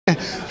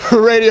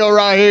Radio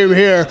Raheem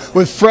here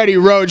with Freddie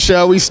Roach.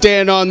 We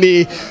stand on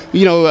the,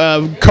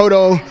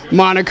 Cotto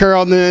moniker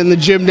in the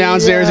gym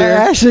downstairs here.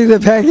 Actually, the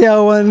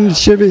Pacquiao one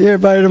should be here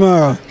by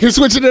tomorrow. You're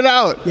switching it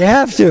out. You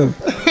have to.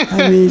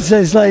 I mean,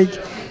 it's like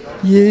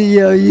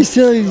you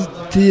still.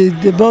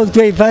 They're both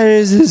great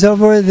fighters and so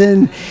forth,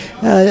 and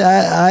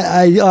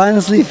I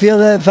honestly feel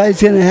that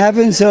fight's going to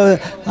happen. So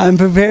I'm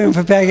preparing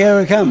for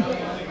Pacquiao to come.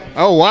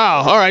 Oh,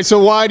 wow. All right,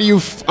 so why do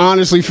you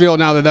honestly feel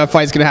now that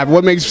fight's going to happen?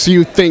 What makes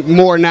you think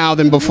more now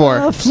than before?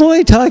 Well,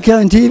 Floyd talked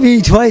on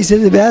TV twice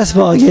at the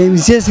basketball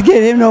games. Just to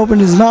get him to open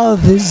his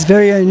mouth is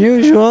very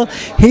unusual.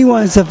 He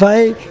wants to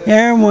fight.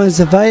 Aaron wants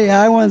to fight.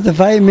 I want to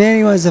fight.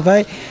 Manny wants to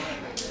fight.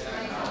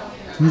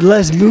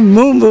 Les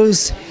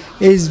Moonboos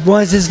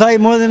wants this fight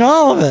more than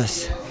all of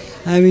us.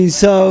 I mean,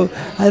 so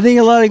I think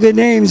a lot of good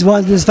names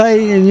want this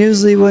fight, and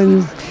usually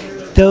when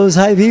those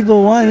high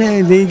people want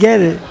it, they get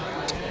it.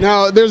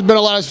 Now, there's been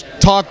a lot of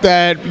talk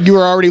that you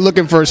were already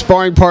looking for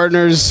sparring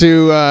partners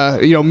to,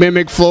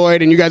 mimic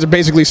Floyd, and you guys are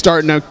basically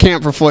starting a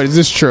camp for Floyd. Is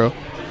this true?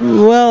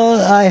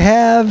 Well, I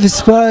have.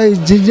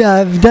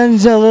 I've done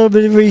a little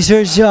bit of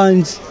research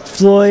on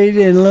Floyd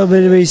and a little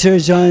bit of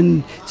research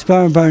on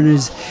sparring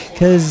partners,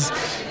 because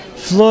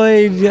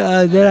Floyd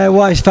that I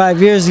watched 5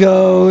 years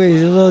ago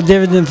is a little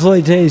different than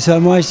Floyd today, so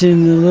I'm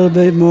watching a little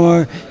bit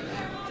more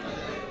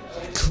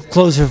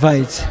closer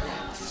fights,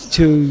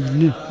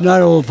 to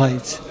not old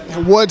fights.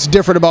 What's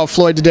different about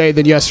Floyd today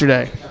than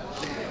yesterday?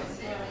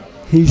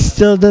 He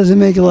still doesn't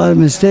make a lot of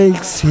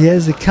mistakes. He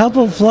has a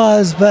couple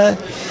flaws, but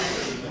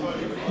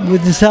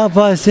with the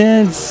southpaw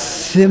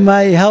stance, it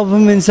might help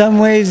him in some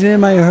ways and it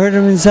might hurt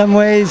him in some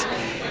ways.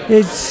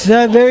 It's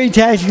a very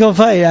tactical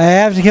fight. I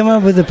have to come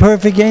up with the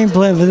perfect game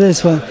plan for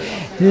this one.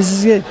 This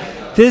is good.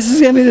 This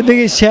is going to be the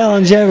biggest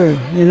challenge ever,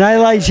 and I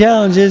like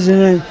challenges,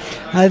 and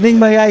I think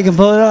my guy can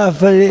pull it off,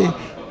 but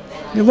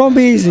it won't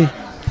be easy.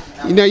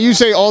 Now, you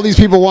say all these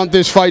people want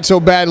this fight so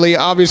badly.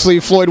 Obviously,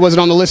 Floyd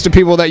wasn't on the list of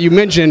people that you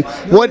mentioned.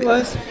 What? He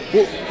was.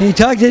 He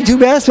talked at 2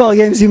 basketball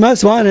games. He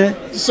must want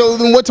it. So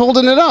then what's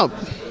holding it up?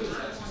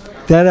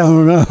 That I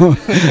don't know.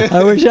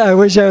 I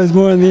wish I was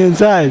more on the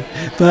inside,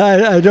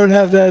 but I don't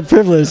have that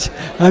privilege.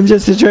 I'm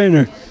just a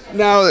trainer.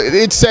 Now,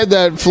 it's said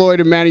that Floyd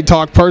and Manny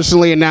talked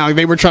personally, and now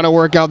they were trying to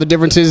work out the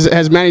differences.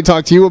 Has Manny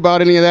talked to you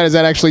about any of that? Is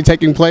that actually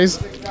taking place?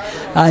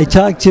 I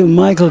talked to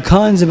Michael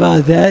Collins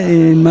about that,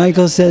 and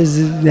Michael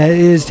says that it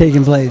is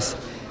taking place.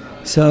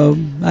 So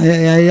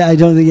I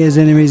don't think he has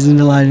any reason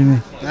to lie to me.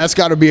 That's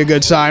got to be a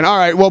good sign. All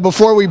right, well,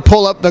 before we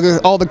pull up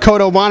all the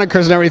Cotto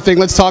monikers and everything,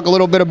 let's talk a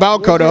little bit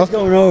about Cotto. It's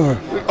going over.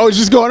 Oh, it's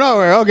just going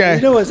over, okay.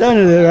 You know what's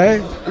under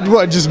there, right?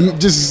 What,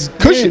 just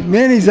cushion?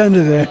 Manny's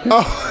under there.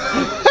 Oh.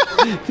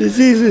 It's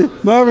easy.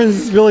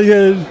 Marvin's really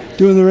good at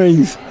doing the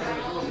rings.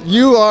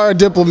 You are a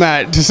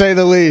diplomat, to say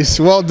the least.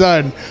 Well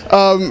done.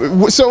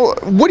 So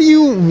what do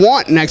you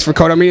want next for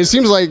Cotto? I mean, it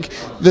seems like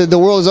the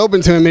world is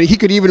open to him, and he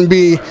could even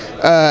be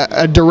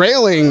a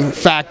derailing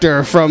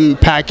factor from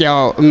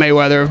Pacquiao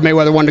Mayweather if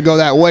Mayweather wanted to go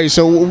that way.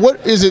 So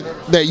what is it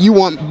that you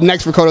want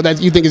next for Cotto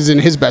that you think is in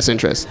his best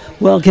interest?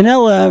 Well,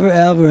 Canelo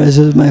Alvarez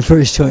was my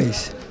first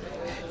choice,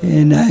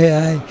 and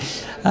I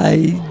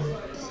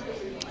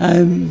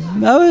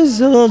was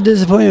a little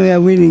disappointed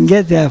that we didn't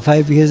get that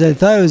fight, because I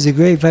thought it was a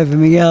great fight for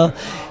Miguel,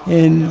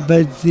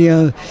 but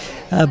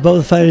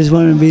both fighters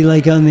want to be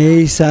like on the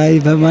A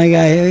side. But my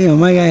guy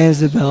has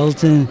the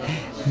belt, and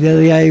the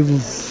other guy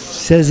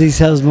says he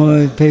sells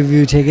more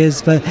pay-per-view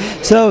tickets. But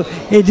so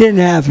it didn't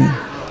happen.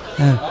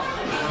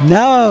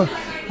 Now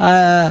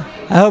I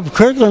hope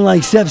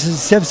Kirkland steps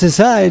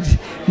aside,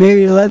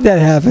 maybe to let that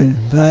happen.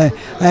 But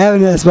I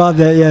haven't asked Bob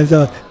that yet,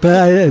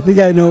 but I think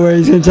I know where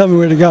he's going to tell me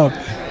where to go.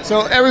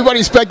 So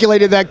everybody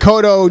speculated that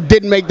Cotto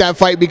didn't make that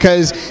fight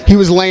because he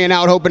was laying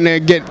out hoping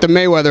to get the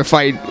Mayweather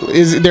fight.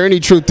 Is there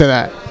any truth to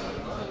that?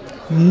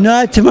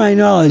 Not to my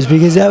knowledge,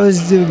 because that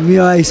was,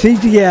 I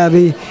speak to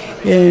Gabby,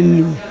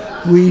 and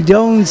we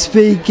don't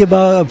speak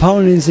about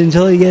opponents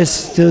until he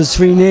gets those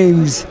 3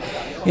 names.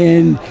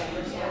 And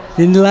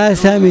then the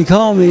last time he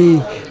called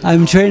me,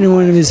 I'm training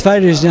one of his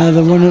fighters now,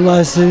 the one who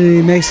lost to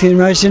the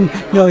Mexican-Russian.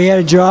 No, he had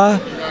a draw,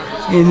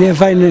 and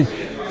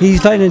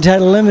he's fighting a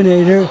title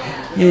eliminator.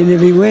 And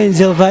if he wins,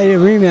 he'll fight a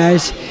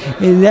rematch.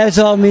 And that's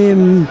all me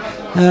and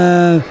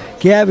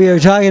Gabby are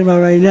talking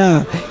about right now.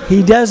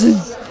 He does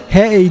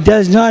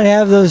not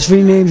have those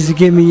 3 names to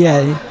give me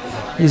yet,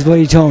 is what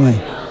he told me.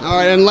 All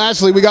right, and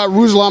lastly, we got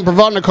Ruslan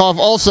Provodnikov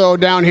also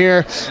down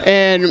here,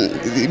 and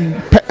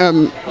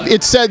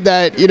it's said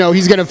that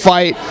he's going to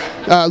fight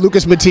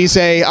Lucas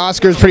Matisse.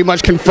 Oscar's pretty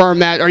much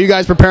confirmed that. Are you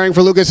guys preparing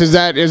for Lucas? Is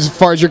that, as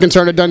far as you're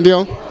concerned, a done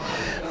deal?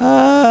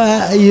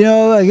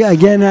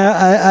 Again,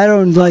 I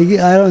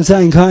don't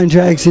sign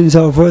contracts and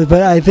so forth,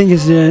 but I think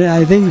it's done.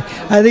 I think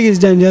it's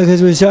done deal,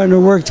 because we're starting to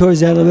work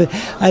towards that a little bit.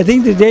 I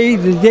think the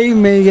day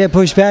may get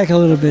pushed back a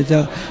little bit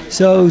though,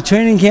 so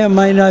training camp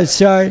might not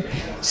start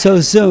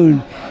so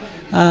soon.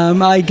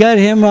 I got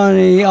him on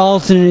an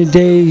alternate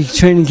day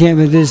training camp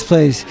at this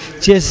place,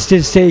 just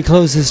to stay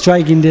close to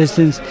striking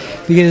distance,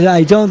 because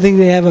I don't think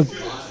they have a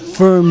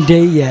firm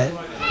date yet.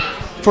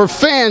 For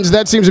fans,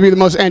 that seems to be the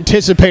most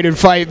anticipated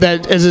fight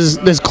that is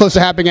as close to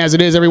happening as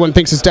it is. Everyone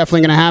thinks it's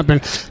definitely going to happen.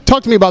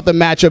 Talk to me about the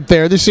matchup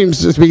there. This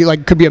seems to be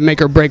like could be a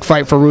make or break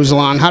fight for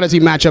Ruslan. How does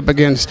he match up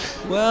against?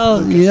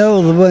 Well, you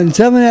know, when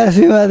someone asked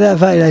me about that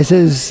fight, I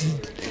says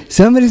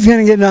somebody's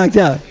going to get knocked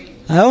out.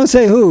 I won't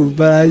say who,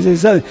 but I say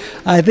something.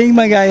 I think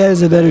my guy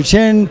has a better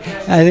chin.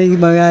 I think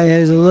my guy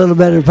has a little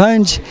better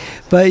punch.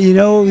 But you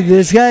know,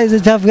 this guy is a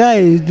tough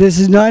guy. This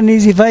is not an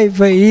easy fight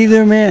for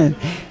either man.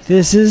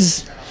 This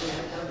is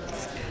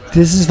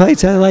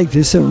fights I like.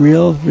 This is a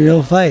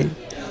real fight.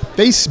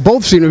 They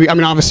both seem to be. I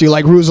mean, obviously you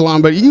like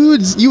Ruslan, but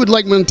you would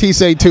like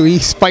Montise too. He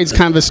fights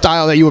kind of a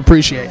style that you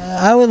appreciate.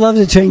 I would love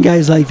to train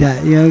guys like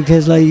that, you know,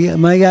 because like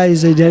my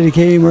guys are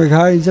dedicated, work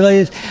hard, and stuff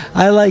like this.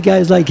 I like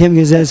guys like him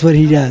because that's what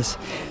he does.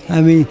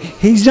 I mean,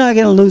 he's not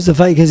going to lose the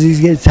fight because he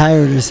gets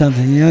tired or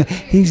something. You know,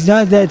 he's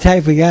not that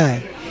type of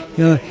guy.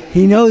 You know,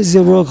 he knows he's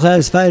a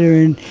world-class fighter,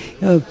 and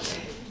you know,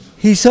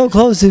 he's so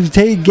close to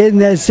getting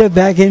that step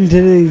back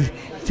into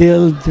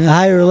the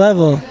higher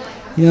level.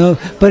 You know,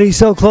 but he's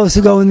so close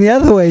to going the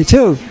other way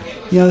too.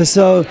 You know,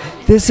 so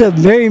this is a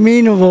very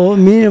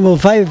meaningful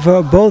fight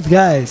for both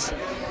guys.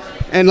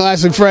 And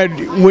lastly, Fred,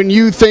 when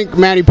you think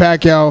Manny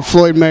Pacquiao,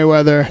 Floyd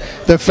Mayweather,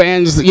 the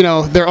fans, you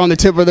know, they're on the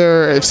tip of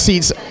their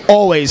seats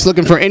always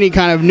looking for any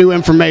kind of new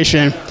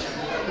information.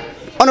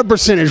 On a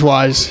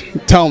percentage-wise,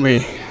 tell me,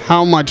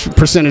 how much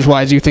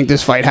percentage-wise do you think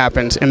this fight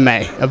happens in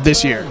May of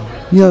this year?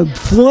 You know,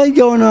 Floyd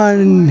going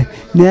on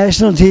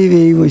national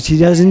TV, which he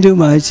doesn't do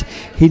much,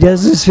 he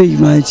doesn't speak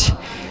much.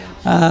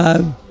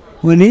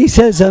 When he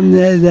said something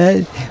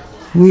that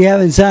we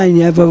haven't signed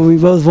yet, but we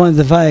both want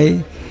the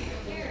fight,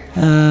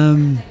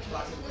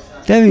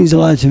 that means a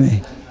lot to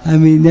me. I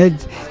mean,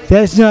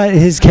 that's not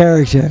his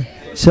character.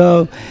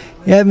 So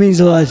that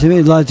means a lot to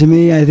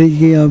me. I think,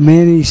 you know,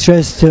 Manny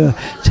stressed to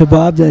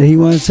Bob that he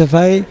wants to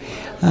fight.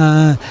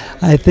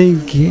 I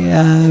think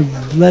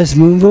Les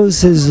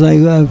Moonves is like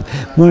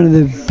one of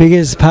the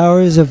biggest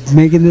powers of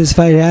making this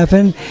fight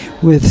happen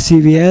with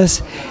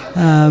CBS.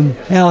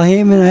 Al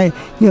Heyman,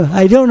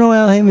 I don't know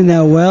Al Heyman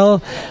that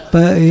well,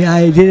 but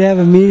I did have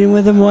a meeting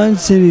with him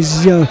once, and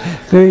he's, you know,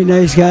 very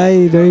nice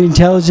guy, very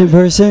intelligent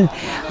person.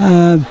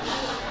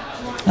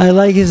 I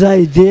like his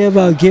idea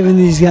about giving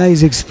these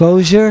guys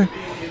exposure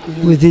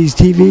with these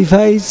TV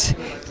fights,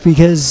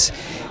 because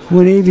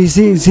when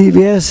ABC and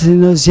CBS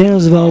and those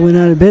channels have all went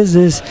out of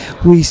business,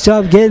 we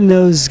stopped getting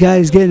those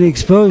guys getting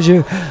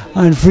exposure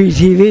on free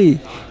TV.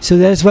 So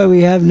that's why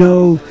we have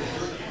no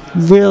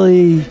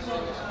really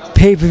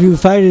pay-per-view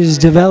fighters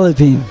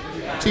developing.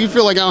 So you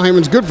feel like Al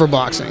Heyman's good for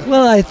boxing?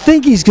 Well, I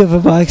think he's good for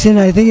boxing.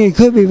 I think it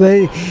could be,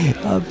 but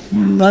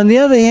on the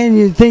other hand,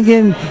 you're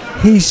thinking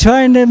he's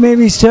trying to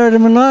maybe start a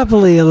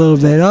monopoly a little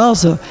bit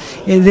also.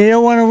 And they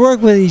don't want to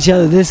work with each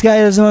other. This guy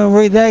doesn't want to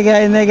work with that guy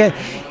and that guy.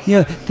 You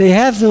know, they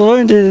have to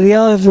learn they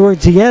all have to work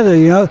together,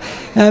 you know.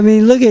 I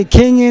mean, look at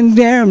King and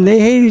Arum. They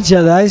hate each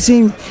other. I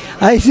seen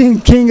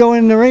King go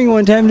in the ring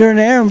one time during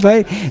the Arum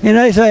fight, and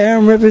I saw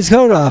Arum rip his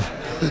coat off,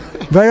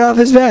 right off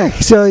his back.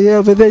 So, you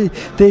know, but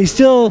they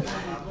still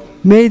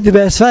made the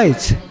best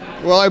fights.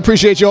 Well, I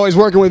appreciate you always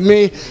working with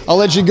me. I'll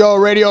let you go.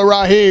 Radio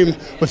Raheem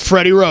with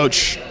Freddie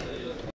Roach.